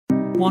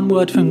one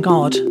word from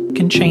God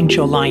can change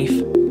your life.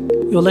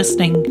 You're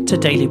listening to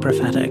Daily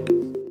Prophetic.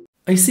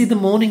 I see the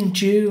morning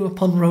dew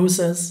upon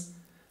roses,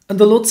 and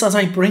the Lord says,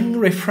 I bring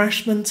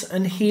refreshment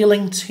and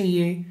healing to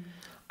you.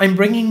 I'm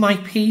bringing my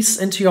peace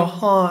into your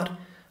heart.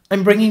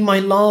 I'm bringing my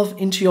love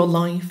into your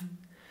life.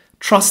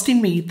 Trust in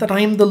me that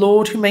I am the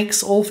Lord who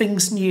makes all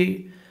things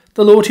new,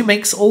 the Lord who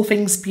makes all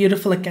things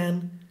beautiful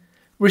again.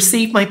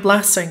 Receive my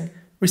blessing,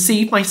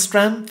 receive my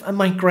strength and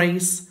my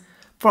grace.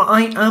 For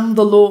I am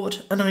the Lord,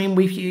 and I am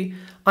with you.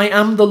 I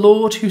am the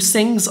Lord who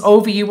sings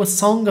over you a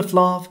song of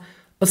love,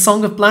 a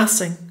song of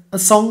blessing, a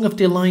song of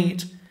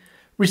delight.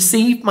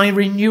 Receive my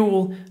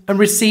renewal and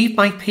receive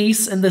my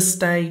peace in this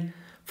day.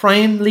 For I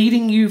am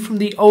leading you from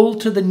the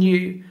old to the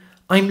new.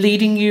 I am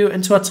leading you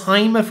into a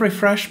time of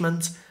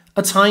refreshment,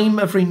 a time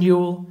of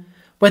renewal,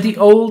 where the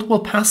old will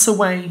pass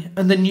away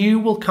and the new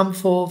will come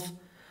forth.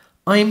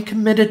 I am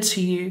committed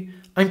to you.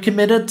 I'm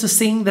committed to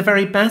seeing the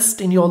very best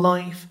in your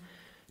life.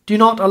 Do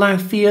not allow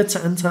fear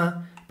to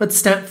enter, but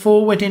step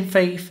forward in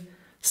faith.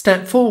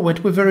 Step forward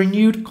with a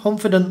renewed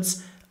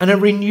confidence and a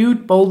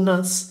renewed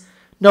boldness,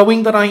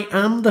 knowing that I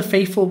am the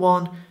faithful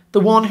one,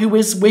 the one who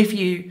is with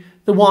you,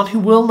 the one who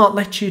will not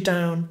let you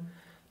down.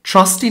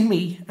 Trust in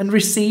me and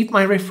receive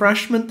my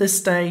refreshment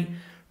this day.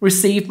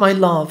 Receive my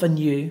love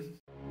anew.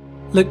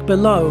 Look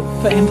below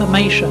for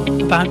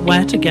information about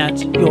where to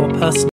get your personal